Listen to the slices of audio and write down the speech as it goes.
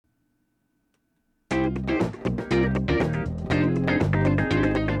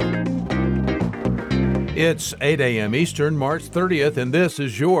It's 8 a.m. Eastern, March 30th, and this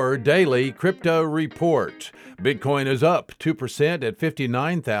is your daily crypto report. Bitcoin is up 2% at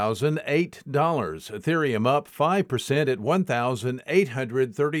 $59,008. Ethereum up 5% at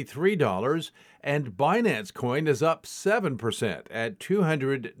 $1,833. And Binance Coin is up 7% at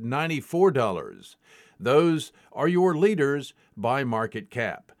 $294. Those are your leaders by market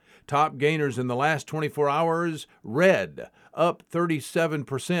cap. Top gainers in the last 24 hours, Red up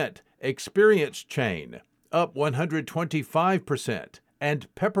 37%, Experience Chain up 125%,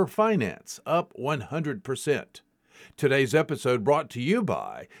 and Pepper Finance up 100%. Today's episode brought to you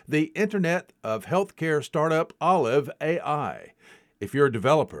by the Internet of Healthcare startup Olive AI. If you're a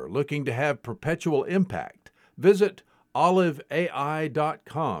developer looking to have perpetual impact, visit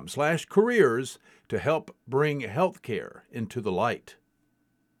oliveai.com/careers to help bring healthcare into the light.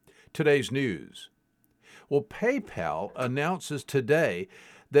 Today's news. Well, PayPal announces today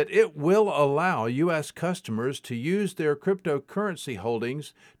that it will allow U.S. customers to use their cryptocurrency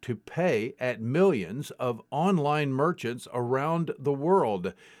holdings to pay at millions of online merchants around the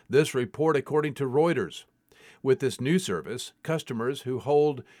world. This report according to Reuters. With this new service, customers who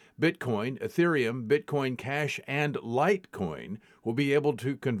hold Bitcoin, Ethereum, Bitcoin Cash, and Litecoin will be able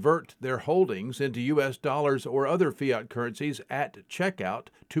to convert their holdings into U.S. dollars or other fiat currencies at checkout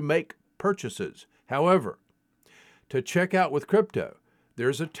to make purchases. However, to check out with crypto,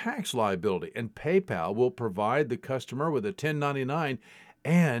 there's a tax liability, and PayPal will provide the customer with a 1099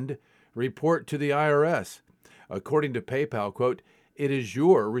 and report to the IRS. According to PayPal, quote, "It is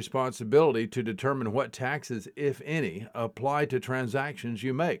your responsibility to determine what taxes, if any, apply to transactions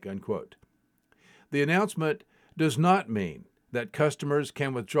you make," unquote. The announcement does not mean that customers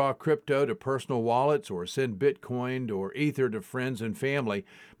can withdraw crypto to personal wallets or send Bitcoin or Ether to friends and family.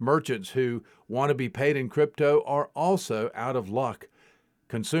 Merchants who want to be paid in crypto are also out of luck.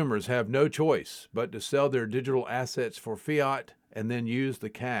 Consumers have no choice but to sell their digital assets for fiat and then use the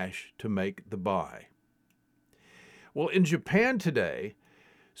cash to make the buy. Well, in Japan today,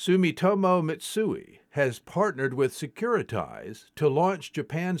 Sumitomo Mitsui has partnered with Securitize to launch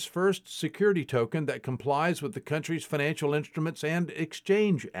Japan's first security token that complies with the country's Financial Instruments and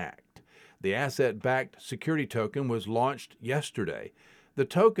Exchange Act. The asset-backed security token was launched yesterday. The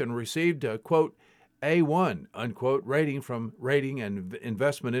token received a, quote, A1, unquote, rating from Rating and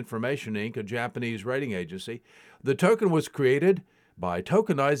Investment Information, Inc., a Japanese rating agency. The token was created by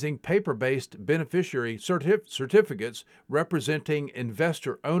tokenizing paper-based beneficiary certificates representing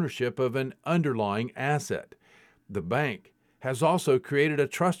investor ownership of an underlying asset. The bank has also created a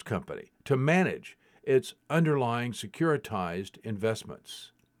trust company to manage its underlying securitized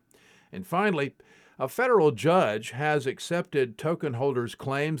investments. And finally, a federal judge has accepted token holders'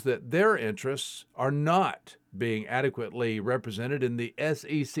 claims that their interests are not being adequately represented in the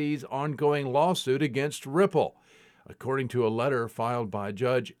SEC's ongoing lawsuit against Ripple. According to a letter filed by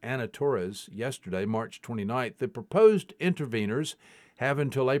Judge Anna Torres yesterday, March 29th, the proposed interveners have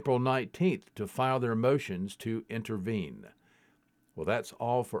until April 19th to file their motions to intervene. Well, that's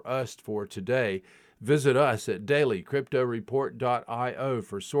all for us for today. Visit us at dailycryptoreport.io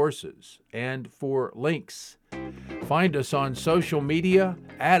for sources and for links. Find us on social media,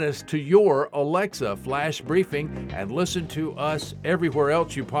 add us to your Alexa flash briefing, and listen to us everywhere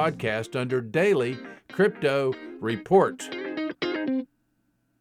else you podcast under Daily Crypto Report.